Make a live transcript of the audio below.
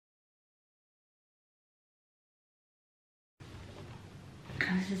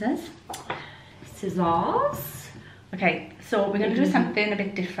scissors. Scissors. Okay, so we're going to do something a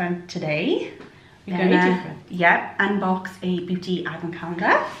bit different today. We're Very gonna, different. yeah, unbox a beauty advent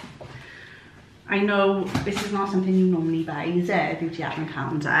calendar. I know this is not something you normally buy, is it? A beauty advent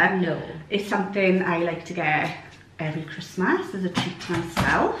calendar. No. It's something I like to get every Christmas as a treat to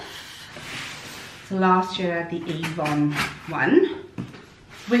myself. So last year I had the Avon one,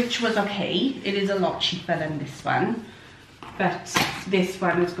 which was okay. It is a lot cheaper than this one, but this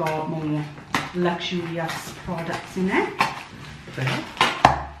one has got more luxurious products in it. Okay.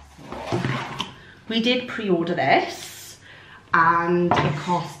 We did pre-order this and it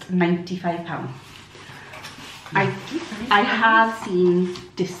cost £95. I have seen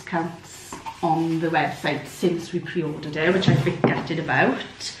discounts on the website since we pre-ordered it, which I was a bit gutted about.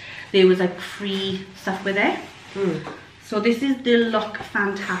 There was like free stuff with it. So this is the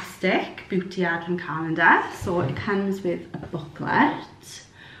Lookfantastic Beauty Advent Calendar. So it comes with a booklet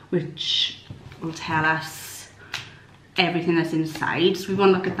which will tell us everything that's inside. So we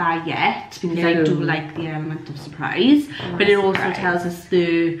won't look at that yet because I do like the element of surprise. But it also tells us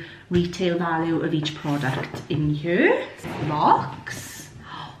the retail value of each product in here. The box.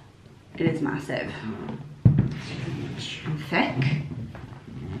 It is massive. Huge and thick.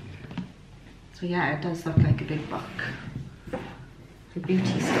 So yeah, it does look like a big book. The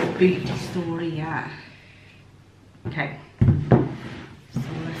beauty story. Beauty story, yeah. Okay. So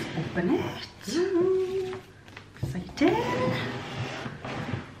let's open it. Excited.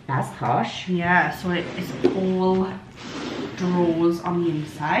 That's harsh. Yeah, so it is all drawers on the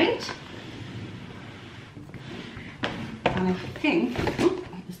inside. And I think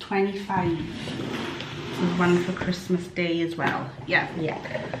it's 25. There's one for Christmas Day as well. Yeah. Yeah.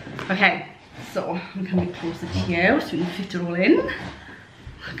 Okay, so I'm gonna be closer to you so we can fit it all in.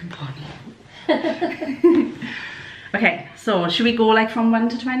 Like a pony. Okay, so should we go like from 1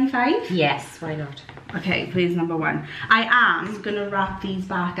 to 25? Yes, why not? Okay, please, number 1. I am gonna wrap these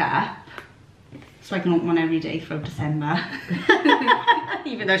back up so I can open one every day throughout December.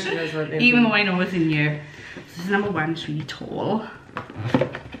 Even though she knows what it is. Even though I know it's in here. So this is number 1, it's really tall.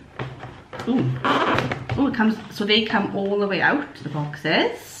 Ooh. Oh, it comes, so they come all the way out, the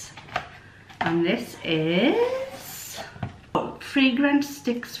boxes. And this is fragrant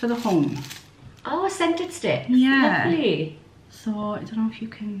sticks for the home. Oh, scented sticks. Yeah. Lovely. So I don't know if you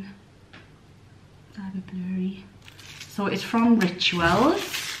can, that a bit blurry. So it's from Rituals.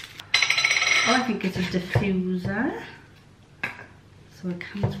 Oh, I think it's a diffuser. So it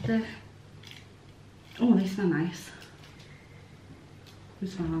comes with the, oh, they smell nice.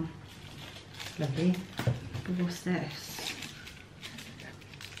 Who's one? Lovely. What's this?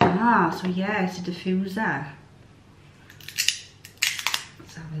 Ah, so yeah, it's a diffuser.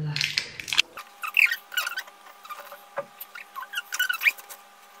 Let's have a look.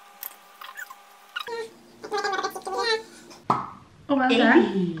 Oh, well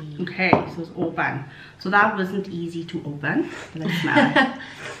done. Okay, so it's open. So that wasn't easy to open. Let's smell.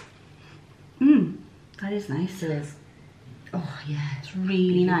 That is nice. It is. Oh yeah, It's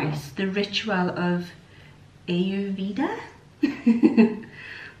really nice. The Ritual of Ayurveda.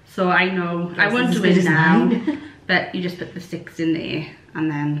 So I know, I won't do it now, but you just put the sticks in there and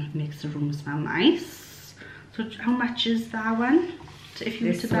then it makes the room smell nice. So how much is that one? So if you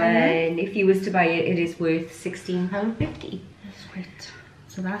were to buy it? If you was to buy it, it is worth £16.50. Sweet.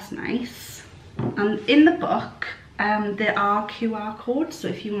 So that's nice. And in the book, there are QR codes. So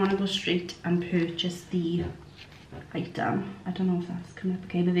if you want to go straight and purchase the item, I don't know if that's coming up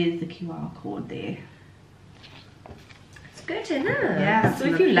okay, but there's the QR code there. It's good, isn't it? Yeah. So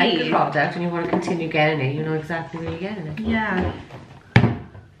if you like the product and you want to continue getting it, you know exactly where you're getting it. Yeah.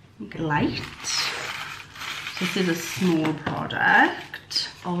 Light. So this is a small product.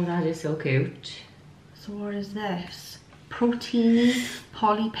 Oh, that is so cute. So what is this? Protein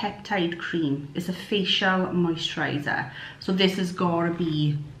polypeptide cream. It's a facial moisturizer. So this has got to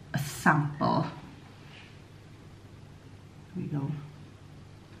be a sample. There we go.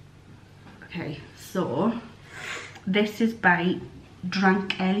 Okay, so this is by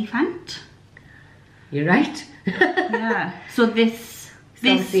Drunk Elephant. You're right. Yeah. So this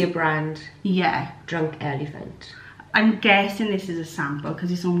Obviously a brand. Yeah. Drunk Elephant. I'm guessing this is a sample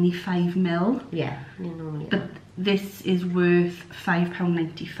because it's only 5 ml. Yeah, you normally. But this is worth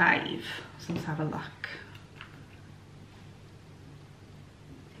 £5.95. So let's have a look.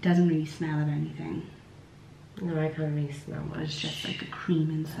 It doesn't really smell of anything. No, I can't really smell much. It's just like a cream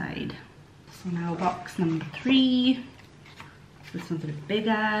inside. So now box number 3. This one's a bit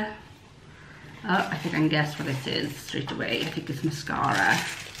bigger. Oh, I think I can guess what this is straight away. I think it's mascara.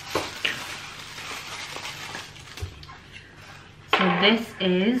 So this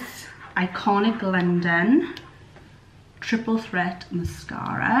is Iconic London Triple Threat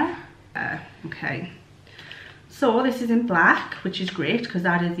Mascara. Okay. So this is in black, which is great because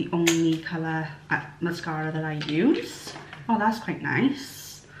that is the only colour mascara that I use. Oh, that's quite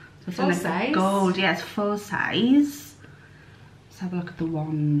nice. So it's full in size? Gold, yes, full size. Let's have a look at the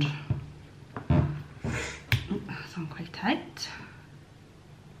wand. Oh, that's on quite tight.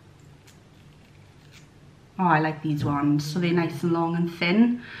 Oh, I like these ones. So they're nice and long and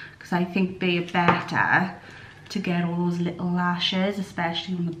thin because I think they're better to get all those little lashes,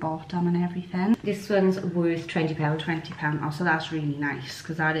 especially on the bottom and everything. This one's worth £20. £20. Oh, so that's really nice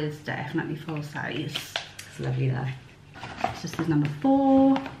because that is definitely full size. It's lovely that. So this is number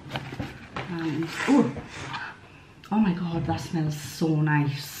 4. Oh my god, that smells so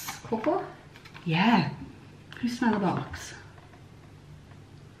nice. Cocoa? Yeah. Can you smell the box?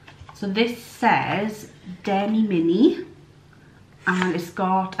 So this says Demi Mini, and it's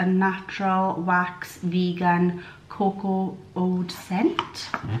got a natural wax vegan cocoa oud scent.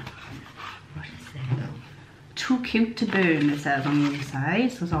 What is that? Too cute to burn, it says on the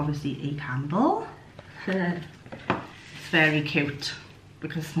inside. So it's obviously a candle. It's very cute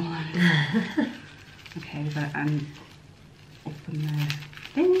because small. Okay, we've got to open the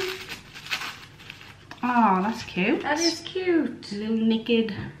thing. Oh, that's cute. That is cute. A little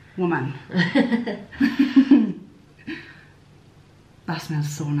naked woman. That smells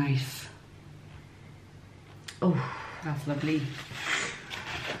so nice. Oh, that's lovely.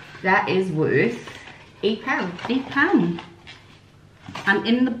 That is worth £8. £8. And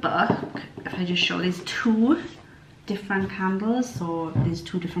in the book, if I just show, there's 2 different candles, so there's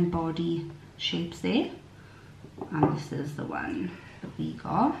 2 different body shapes there. And this is the one that we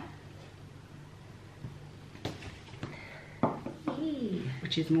got.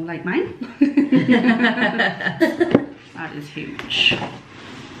 Which is more like mine. That is huge.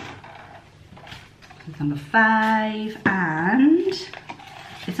 It's number 5, and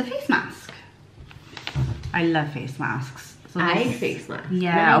it's a face mask. I love face masks. So Eye face mask?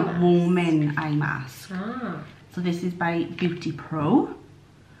 Yeah, Very a nice. warming eye mask. Ah. So this is by Beauty Pro,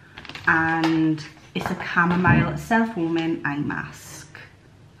 and it's a chamomile self-warming eye mask.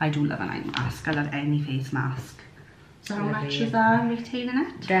 I do love an eye mask. I love any face mask. So how much is that retailing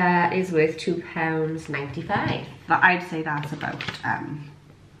it? That is worth £2.95. But I'd say that's about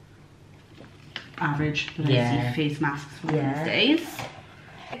average that I see face masks for these days.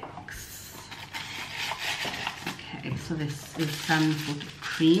 Okay, so this is some sort of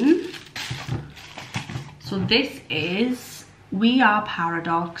cream. So this is We Are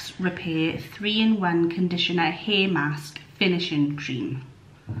Paradox Repair 3-in-1 Conditioner Hair Mask Finishing Cream.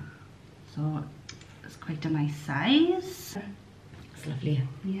 So it's quite a nice size. It's lovely.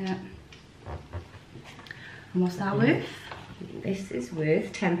 Yeah. And what's that worth? This is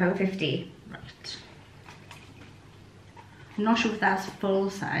worth £10.50. Right. I'm not sure if that's full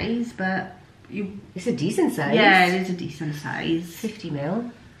size, but It's a decent size. yeah, it is a decent size.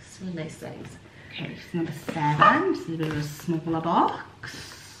 50ml. Still a nice size. Okay, so number 7. This is a bit of a smaller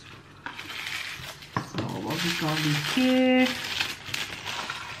box. So what have we got in here?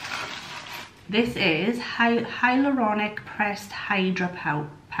 This is hyaluronic pressed hydra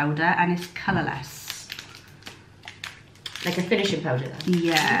powder, and it's colourless. Like a finishing powder then?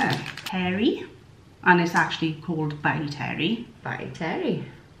 Yeah, Terry, and it's actually called by Terry. By Terry.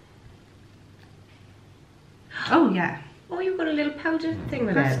 Oh yeah, Oh, you've got a little powder thing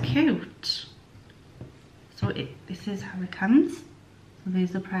with that's it. cute. So this is how it comes. So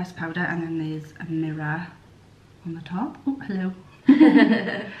there's the pressed powder, and then there's a mirror on the top. Oh, hello.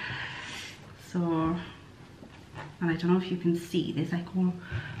 So, and I don't know if you can see, there's like all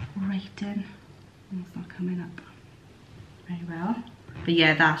writing. It's not coming up very well. But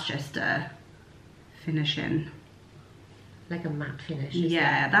yeah, that's just a finishing. Like a matte finish.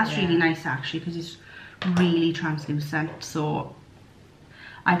 Yeah, that's really nice actually, because it's really translucent. So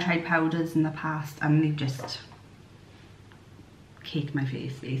I tried powders in the past and they just cake my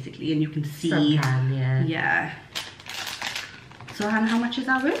face basically, and you can see. Some can, yeah. Yeah. So Hannah, how much is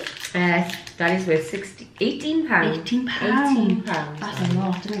that worth? That is worth £18. £18. £18. That's a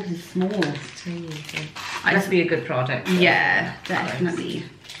lot, isn't it? 'Cause it's small. It's tiny. It must be a good product. Yeah, definitely.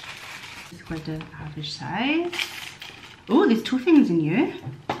 It's quite an average size. Oh, there's 2 things in here.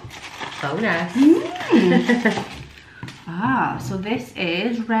 Bonus. So this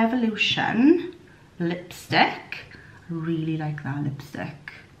is Revolution lipstick. I really like that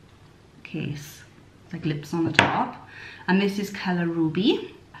lipstick case. It's like lips on the top. And this is colour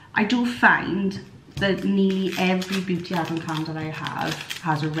Ruby. I do find that nearly every beauty advent calendar I have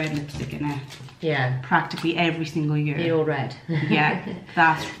has a red lipstick in it. Yeah. Practically every single year. They're all red. Yeah,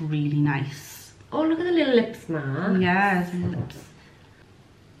 that's really nice. Oh, look at the little lips, Ma. Yeah, the lips.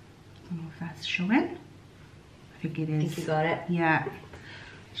 I don't know if that's showing. I think it is. I think you got it. Yeah.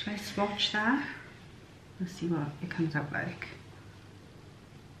 Should I swatch that? Let's see what it comes out like.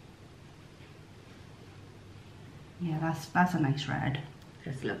 Yeah, that's a nice red.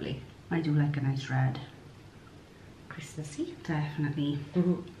 That's lovely. I do like a nice red. Christmassy. Definitely.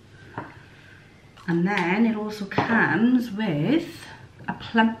 Mm-hmm. And then it also comes with a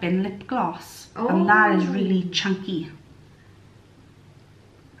plumping lip gloss. Oh. And that is really chunky.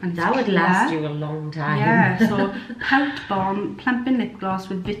 And That would last you a long time. Yeah, so Pout Bomb plumping lip gloss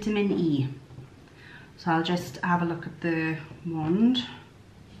with vitamin E. So I'll just have a look at the wand.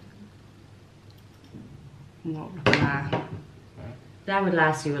 Oh, look at that. That would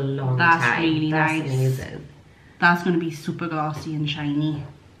last you a long time. That's really nice. Amazing. That's going to be super glossy and shiny.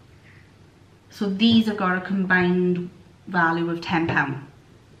 So these have got a combined value of £10.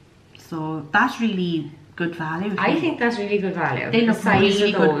 So that's really good value. I think that's really good value. They look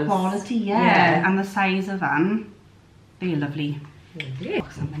really good those. quality, yeah. And the size of them, they're lovely. Lovely.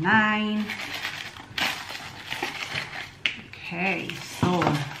 Box number 9. Okay,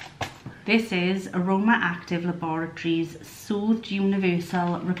 so this is Aroma Active Laboratories Soothed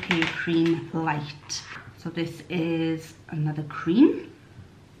Universal Repair Cream Light. So this is another cream.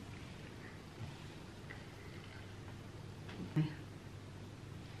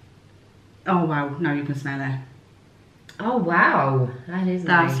 Oh wow, now you can smell it. Oh wow, that is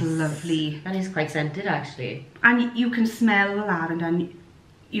nice. That's lovely. That is quite scented actually. And you can smell the lavender, and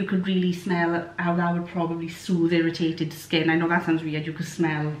you could really smell how that would probably soothe irritated skin. I know that sounds weird, you could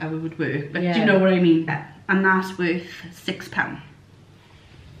smell how it would work, but yeah. do you know what I mean? And that's worth £6.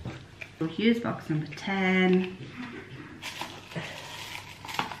 So here's box number 10.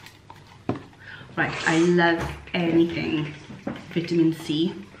 Right, I love anything vitamin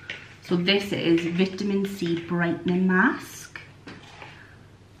C. So this is vitamin C brightening mask.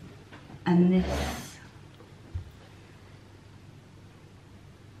 And this,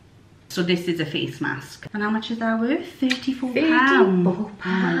 so this is a face mask. And how much is that worth? £34. £34. Oh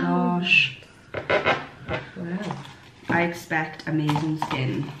my gosh. Wow. I expect amazing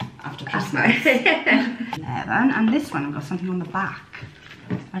skin after Christmas. 11. And this one, I've got something on the back.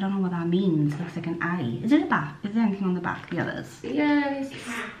 I don't know what that means. It looks like an eye. Is it a back? Is there anything on the back? The others? Yeah, it's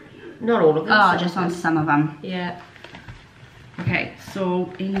not all of them. Oh, just on some of them. Yeah. Okay,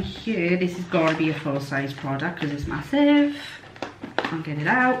 so in here, this has got to be a full-size product because it's massive. I'll get it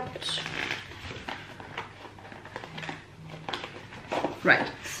out. Right,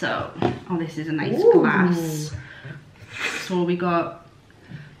 so, oh, this is a nice glass. So we got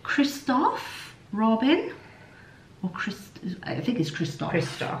Christoph Robin, or I think it's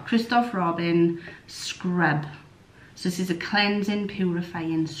Christoph. Christoph Robin Scrub. So this is a cleansing,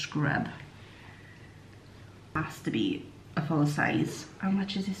 purifying scrub. Has to be a full size. How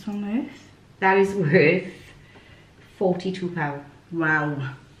much is this one worth? That is worth £42.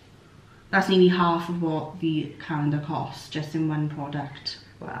 Wow. That's nearly half of what the calendar costs, just in one product.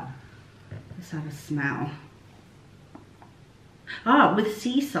 Wow. Let's have a smell. Ah, with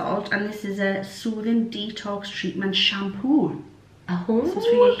sea salt, and this is a soothing detox treatment shampoo. Oh, so it's for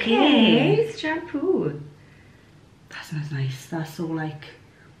your hair. It's shampoo. That smells nice. That's so like,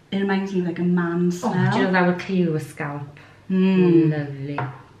 it reminds me of like a man's smell. Oh, do you know that would clear your scalp? Lovely.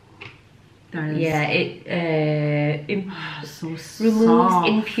 Yeah, it so removes soft.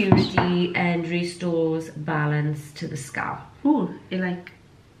 impurity and restores balance to the scalp. Oh, it like,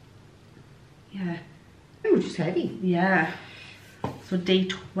 yeah. Oh, just heavy. Yeah. So day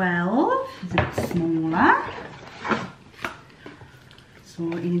 12 is a bit smaller. So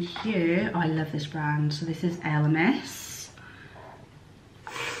in here, oh, I love this brand. So this is Elemis.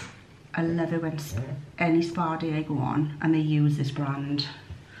 I love it when any spa day I go on and they use this brand.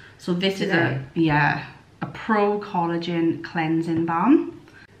 So this is a pro collagen cleansing balm.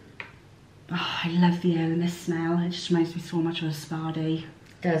 Oh, I love the Elemis smell. It just reminds me so much of a spa day.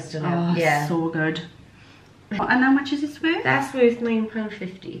 It does, doesn't it? Oh, yeah. So good. Oh, and how much is this worth? That's worth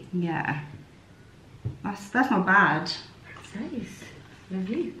 £9.50. Yeah. That's not bad. That's nice.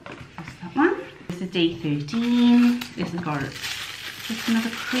 Lovely. That's that one. This is day 13. This has got just another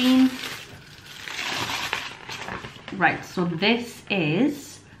cream. Right, so this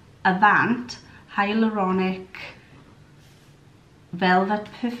is Avant Hyaluronic Velvet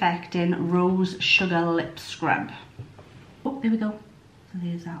Perfecting Rose Sugar Lip Scrub. Oh, there we go. So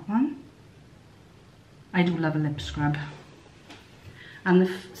there's that one. I do love a lip scrub. And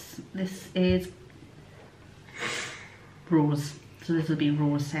this is rose. So this will be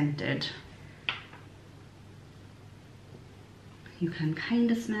rose scented. You can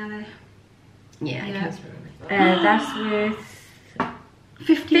kind of smell it. Yeah, I can smell it. That's worth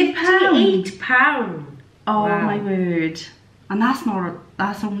 £58. Oh wow. my word. And that's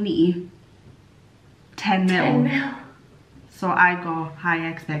only 10 mil. 10 mil. So I got high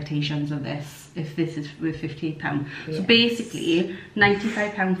expectations of this, if this is worth £58. Yes. So basically,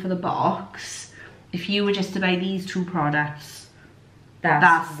 £95 for the box. If you were just to buy these 2 products,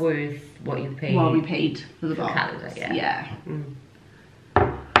 that's worth what you paid. What we paid for the box. Calendar, yeah.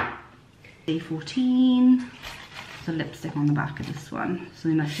 Day 14. There's a lipstick on the back of this one. So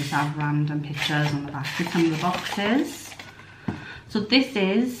they must just have random pictures on the back of some of the boxes. So this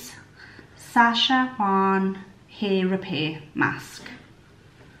is Sacha Juan Hair Repair Mask.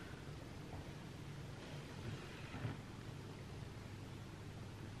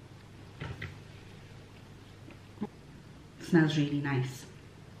 Smells really nice.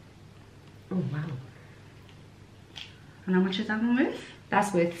 Oh wow. And how much is that one worth?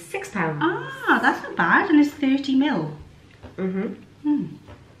 That's worth £6. Ah, that's not bad, and it's 30 mil. Okay,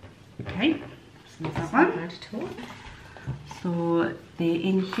 so there's that one. Not bad at all. So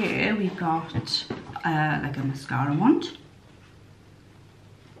in here we've got like a mascara wand,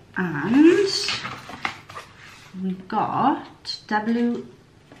 and we've got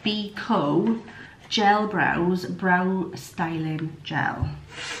WB Co Gel Brows Brow Styling Gel.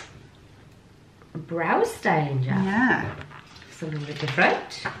 Brow styling gel. Yeah. Something a bit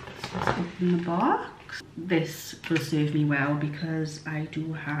different. So let's open the box. This will serve me well because I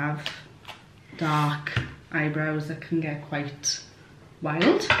do have dark eyebrows that can get quite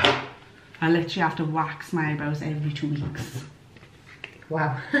wild. I literally have to wax my eyebrows every 2 weeks.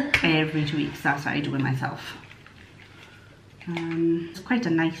 Wow. Every 2 weeks, that's what I do it myself. It's quite a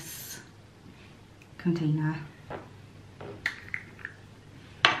nice container.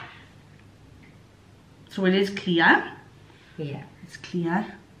 So it is clear. Yeah. It's clear,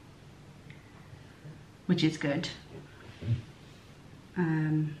 which is good.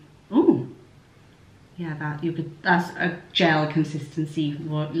 Oh, yeah, that's a gel consistency,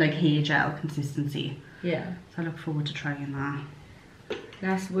 or like hair gel consistency. Yeah. So I look forward to trying that.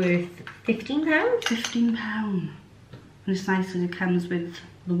 That's worth £15. £15. And it's nice because it comes with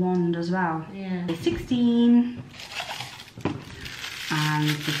the wand as well. Yeah. 16. And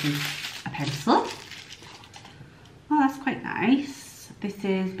this is a pencil. Oh, that's quite nice. This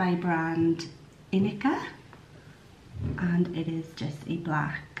is by brand Inica, and it is just a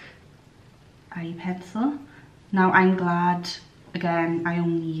black eye pencil. Now I'm glad, again, I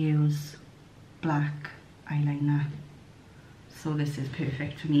only use black eyeliner, so this is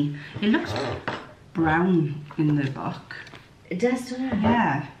perfect for me. It looks brown in the book. It does, doesn't it?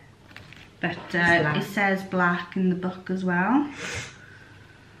 Yeah, but it says black in the book as well.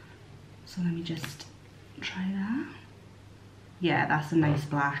 So let me just try that. Yeah, that's a nice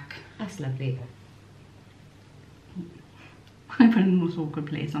black. That's lovely. I put it in the most awkward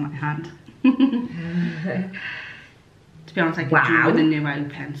place on my hand. To be honest, I could do with a new eye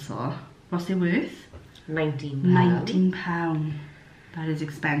pencil. What's it worth? £19. £19. That is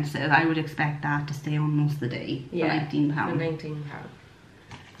expensive. I would expect that to stay on most of the day. Yeah, for £19. For £19.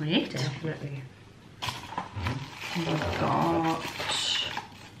 Great. Definitely. We've got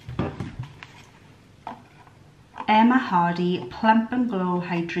Emma Hardy Plump and Glow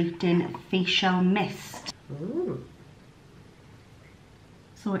Hydrating Facial Mist. Ooh.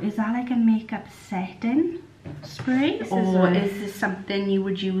 So is that like a makeup setting spray, or is this something you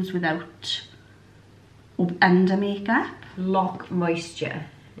would use without or under makeup? Lock moisture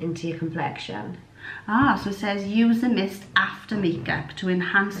into your complexion. Ah, so it says use the mist after makeup to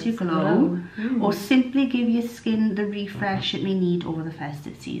enhance your glow, or simply give your skin the refresh it may need over the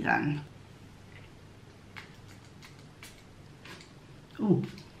festive season. Oh,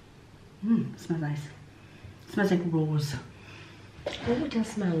 smells nice. It smells like rose. Oh, it does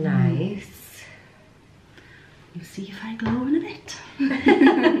smell nice. You'll see if I glow in a bit.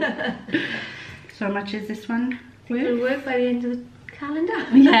 So how much is this one? It'll work by the end of the calendar.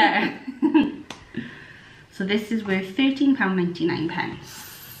 Yeah. So this is worth £13.99.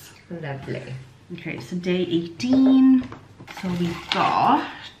 Lovely. Okay, so day 18. So we've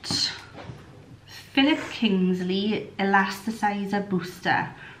got Philip Kingsley Elasticizer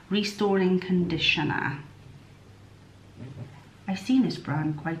Booster Restoring Conditioner. I've seen this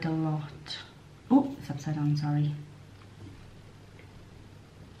brand quite a lot. Oh, it's upside down, sorry.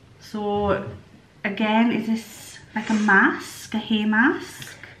 So again, is this like a mask, a hair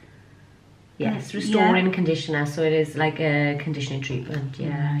mask? Yes, restoring conditioner, so it is like a conditioning treatment,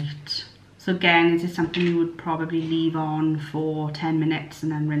 yeah. Right. So again, is this something you would probably leave on for 10 minutes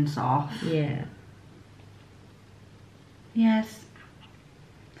and then rinse off? Yeah. Yes.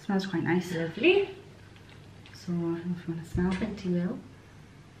 It smells quite nice. Lovely. So, I don't know if you want to smell. 20 ml.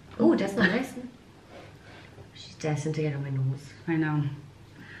 Oh, that's not nice. She's destined to get on my nose. I know.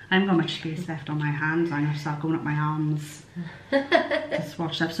 I haven't got much space left on my hands. I'm going to start going up my arms to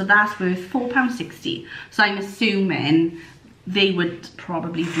swatch stuff. So that's worth £4.60. So I'm assuming they would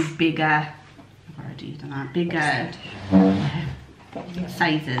probably do bigger, I've already done that, bigger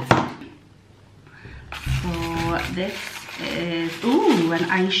sizes. So this is, ooh, an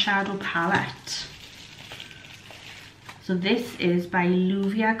eyeshadow palette. So this is by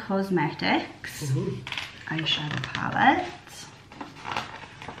Lookfantastic Cosmetics. Eyeshadow palette.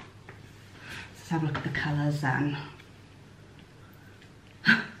 Let's have a look at the colours then.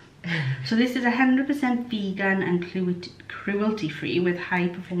 So this is 100% vegan and cruelty free with high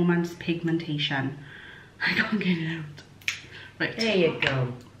performance pigmentation. I can't get it out. Right. There you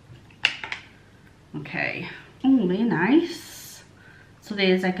go. Okay. Oh, very nice. So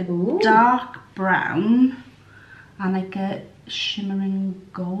there's like a dark brown and like a shimmering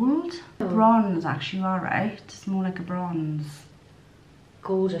gold. Bronze, actually, you are right. It's more like a bronze.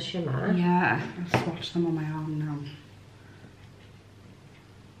 Gold or shimmer? Yeah, I'll swatch them on my arm now.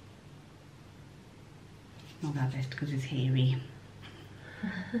 Not that bit because it's hairy.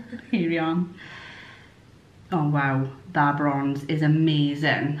 Hairy on. Oh wow, that bronze is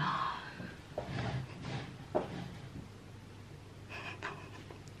amazing.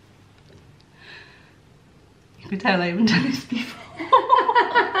 You can tell I haven't done this before.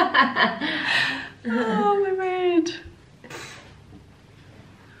 Oh my word.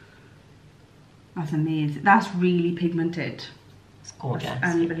 That's amazing. That's really pigmented. It's gorgeous.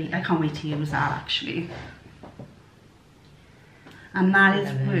 I can't wait to use that actually. And that is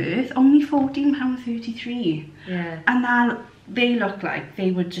worth only £14.33. Yeah. And that they look like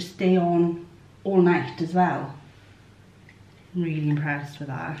they would just stay on all night as well. I'm really impressed with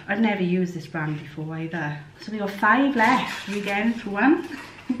that. I've never used this brand before either. So we got 5 left. We're getting through one.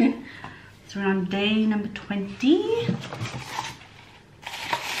 So we're on day number 20.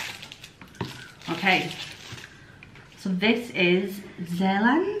 Okay. So this is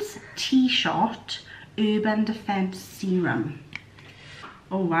Zealand's T-Shot Urban Defense Serum.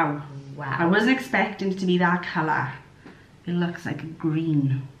 Oh wow. Wow. I wasn't expecting it to be that colour. It looks like a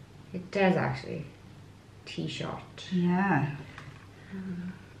green. It does actually. T-shot. Yeah.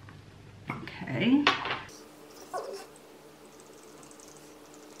 Okay.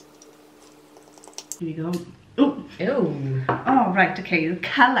 Here we go. Oh. Oh. Oh right. Okay. The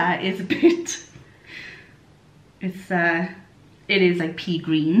colour is a bit. It's it is like pea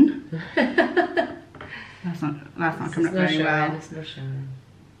green. That's not coming up very well. It's not showing.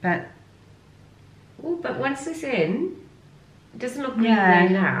 But oh, but once it's in, it doesn't look green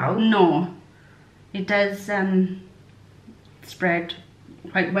right now. No, it does spread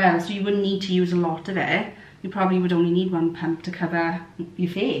quite well. So you wouldn't need to use a lot of it. You probably would only need 1 pump to cover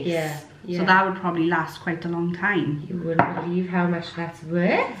your face. Yeah. So that would probably last quite a long time. You wouldn't believe how much that's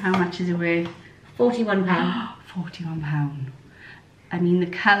worth. How much is it worth? £41. £41. I mean, the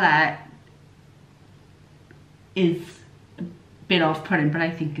colour is a bit off-putting, but I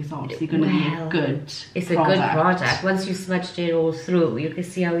think it's obviously going to be a good It's a good product. Once you smudged it all through, you can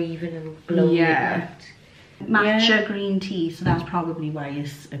see how even and glowing it looked. Matcha green tea, so that's probably why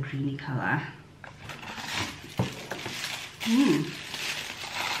it's a greeny colour.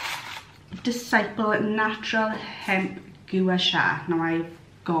 Disciple Natural Hemp Gua Sha. Now I've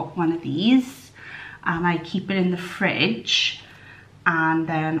got one of these and I keep it in the fridge and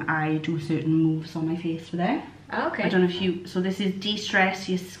then I do certain moves on my face with it. Okay. I don't know if you, so this is de-stress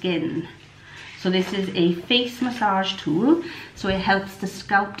your skin. So this is a face massage tool. So it helps to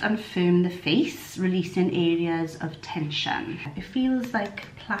sculpt and firm the face, releasing areas of tension. It feels like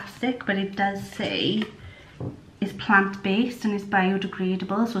plastic, but it does say it's plant-based and is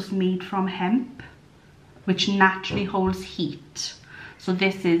biodegradable. So it's made from hemp, which naturally holds heat. So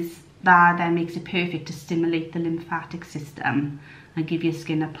this is, that then makes it perfect to stimulate the lymphatic system and give your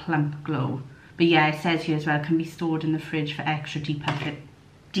skin a plump glow. But yeah, it says here as well, can be stored in the fridge for extra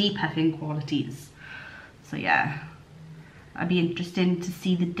depuffing qualities. So yeah, I'd be interested to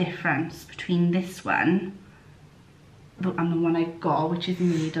see the difference between this one and the one I got, which is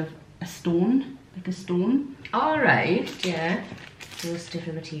made of a stone, like a stone. Alright, yeah. Those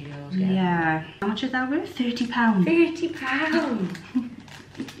different materials, yeah. How much is that worth? £30. £30!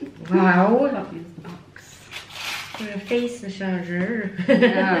 Wow. That is the box. For a face massager.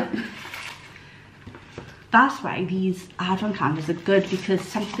 Yeah. that's why these advent calendars are good, because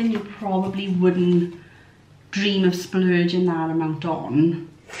something you probably wouldn't dream of splurging that amount on,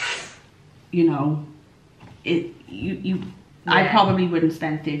 you know, I probably wouldn't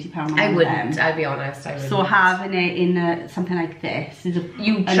spend £30 on them. I wouldn't, I'll be honest, I wouldn't. So having it in something like this is a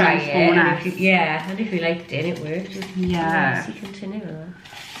nice bonus. And if you liked it, it worked. Yeah. You continue with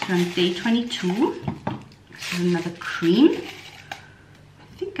that. So on day 22, this is another cream.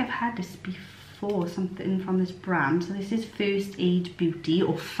 I think I've had this before, something from this brand. So this is First Aid Beauty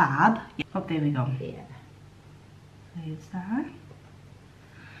or Fab. Oh, there we go. Yeah. There's that.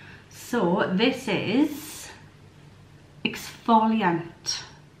 So this is exfoliant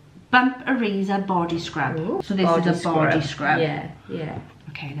bump eraser body scrub. Ooh, so this is a body scrub. Yeah, yeah.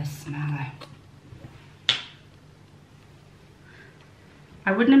 Okay, let's smell it.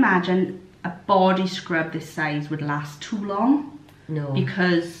 I wouldn't imagine a body scrub this size would last too long. No.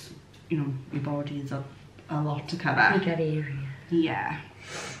 Because, you know, your body is a lot to cover. Big area. Yeah.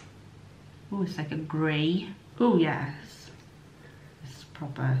 Oh, it's like a grey. Oh, yeah. It's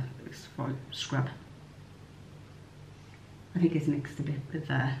proper scrub. I think it's mixed a bit with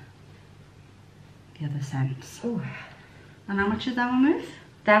the other scents. Oh. And how much is that one worth?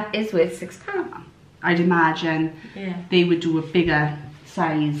 That is worth £6. I'd imagine they would do a bigger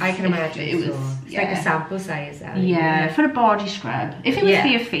size. I can imagine it was, it's like a sample size. Yeah, for a body scrub. If it was for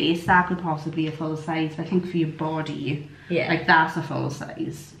your face, that could possibly be a full size. But I think for your body, like that's a full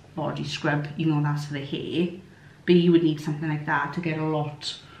size body scrub. You know, that's for the hair. But you would need something like that to get a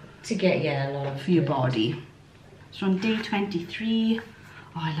lot. To get, a lot for your body. So on day 23, oh,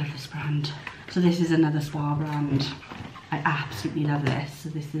 I love this brand. So this is another spa brand. I absolutely love this. So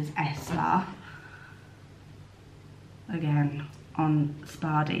this is Espa. Again, on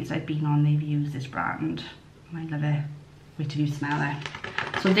spa days I've been on, they've used this brand. I love it. Wait till you smell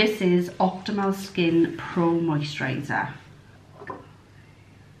it. So this is Optimal Skin Pro Moisturiser.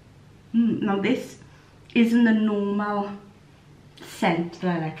 Now this isn't the normal scent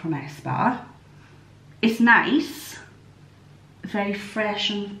that I like from Espa. It's nice, very fresh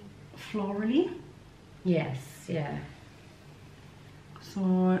and florally. Yes, yeah.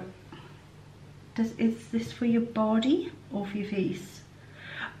 So, is this for your body or for your face?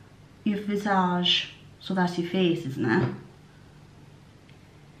 Your visage, so that's your face, isn't it?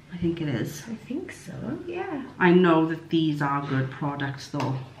 I think it is. I think so, yeah. I know that these are good products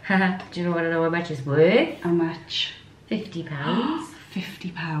though. Do you want to know how much it's worth? How much? £50.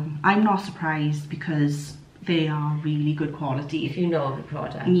 £50. I'm not surprised because they are really good quality. If you know the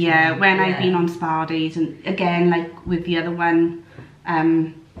product. Yeah, when I've been on spa days, and again, like with the other one,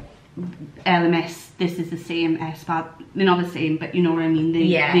 LMS, this is the same Espa. They're not the same, but you know what I mean.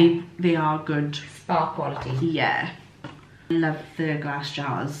 They are good. Spa quality. Yeah. I love the glass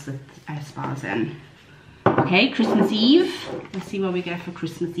jars that Espa's in. Okay, Christmas Eve. Let's see what we get for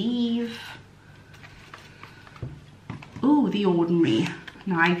Christmas Eve. Oh, The Ordinary.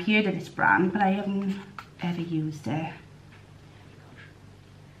 Now, I've heard of this brand, but I haven't ever used it.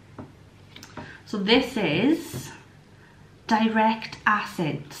 So this is Direct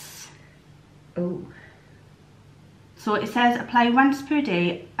Acids. Oh. So it says apply once per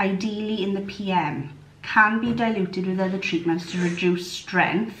day, ideally in the PM. Can be diluted with other treatments to reduce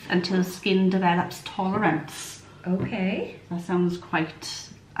strength until skin develops tolerance. Okay. That sounds quite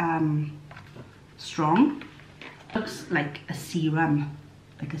strong. Looks like a serum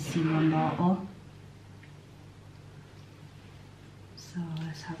bottle. So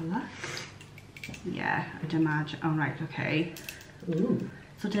let's have a look. Yeah, I'd imagine. Oh, right, okay. Ooh.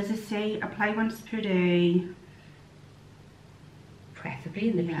 So does it say apply once per day? Preferably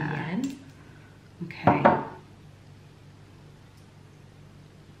in the PM. Okay.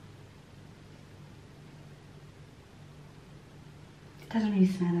 It doesn't really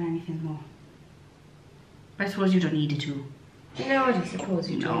smell of anything though. But I suppose you don't need it to. No, I suppose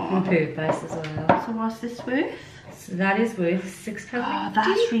you don't. On purpose as well. So what's this worth? So that is worth £6. Oh,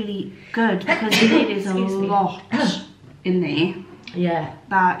 that's really good because it is a lot in there. Yeah.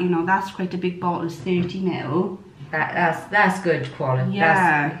 That, you know, that's quite a big bottle. It's 30ml. That's good quality.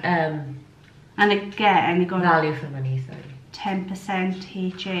 Yeah. That's, and again, you got value for money. Sorry.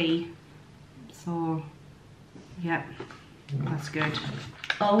 10% HA. So, yeah, that's good.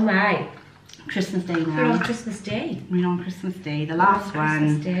 Oh my. Christmas Day now. We're on Christmas Day. We're on Christmas Day. The last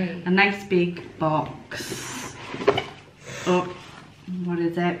one. Day. A nice big box. Oh, what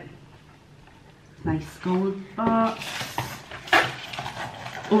is it? Nice gold box.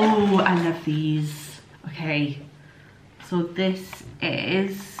 Oh, I love these. Okay, so this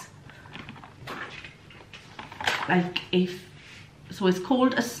is like So it's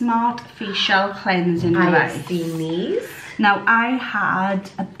called a Smart Facial Cleansing Device. I've seen these. Now I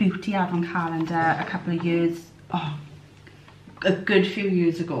had a beauty advent calendar a couple of years, a good few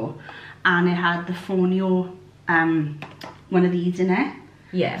years ago, and it had the Fonio, one of these in it.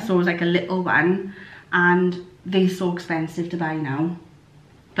 Yeah. So it was like a little one, and they're so expensive to buy now.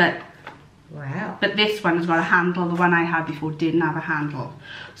 But wow. But this one has got a handle. The one I had before didn't have a handle.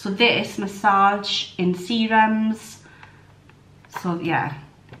 So this, massage in serums. So yeah.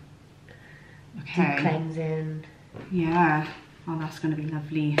 Okay. Deep cleansing. Yeah. Oh, that's going to be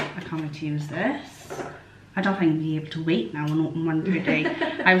lovely. I can't wait to use this. I don't think I'll be able to wait now and open one per day.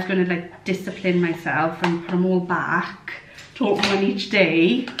 I was going to like discipline myself and put them all back to open one each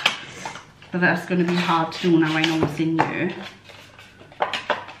day. But that's going to be hard to do now I know what's in here.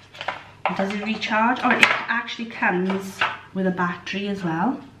 Does it recharge? Oh, it actually comes with a battery as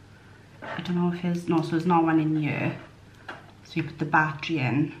well. I don't know if there's, no, so there's not one in here. So you put the battery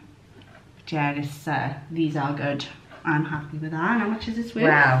in. But yeah, this, these are good. I'm happy with that. And how much is this worth?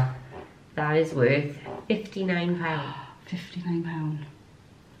 Wow, that is worth £59. £59.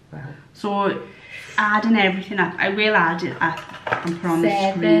 Wow. So adding everything up, I will add it up and put on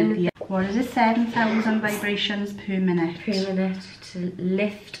the screen. What is it? 7,000 vibrations per minute. Per minute to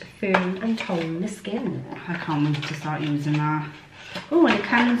lift, firm and tone the skin. I can't wait to start using that. Oh, and it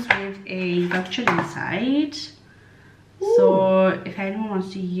comes with a voucher inside. Ooh. So if anyone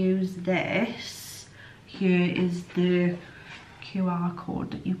wants to use this, here is the QR code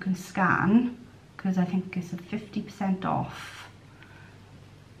that you can scan, because I think it's a 50% off.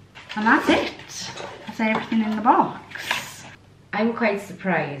 And that's it. That's everything in the box. I'm quite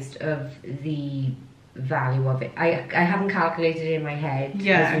surprised of the value of it. I haven't calculated it in my head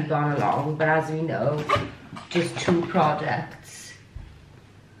as we've gone along, but as we know, just 2 products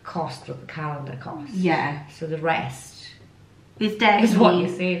cost what the calendar costs. Yeah. So the rest is definitely what you're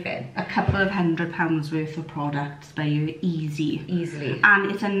saving. A couple of £100 worth of products by you, easily.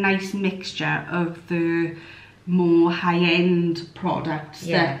 And it's a nice mixture of the more high-end products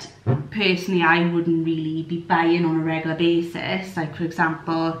that personally I wouldn't really be buying on a regular basis. Like for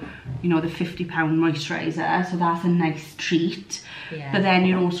example, you know, the £50 moisturiser, so that's a nice treat. Yeah. But then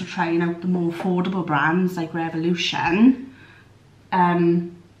you're also trying out the more affordable brands like Revolution,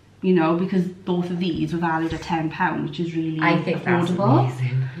 you know, because both of these were valued at £10, which is really I think affordable. That's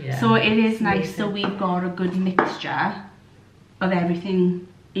amazing. Yeah. So it is nice that we've got a good mixture of everything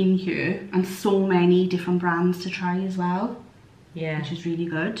in here, and so many different brands to try as well. Yeah, which is really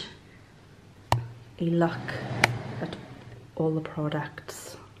good. A look at all the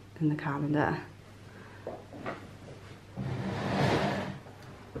products in the calendar.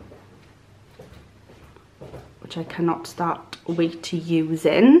 Which I cannot wait to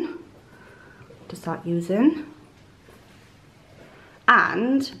start using.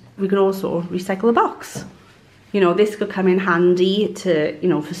 And we could also recycle the box. You know, this could come in handy to, you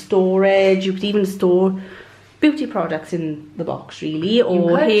know, for storage. You could even store beauty products in the box, really,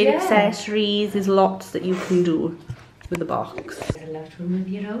 or hair accessories. There's lots that you can do with the box. I left one with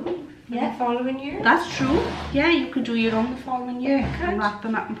your own the following year. That's true. Yeah, you could do your own the following year and wrap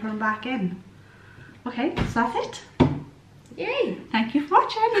them up and put them back in. Okay, so that's it. Yay! Thank you for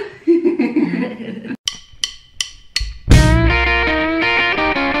watching.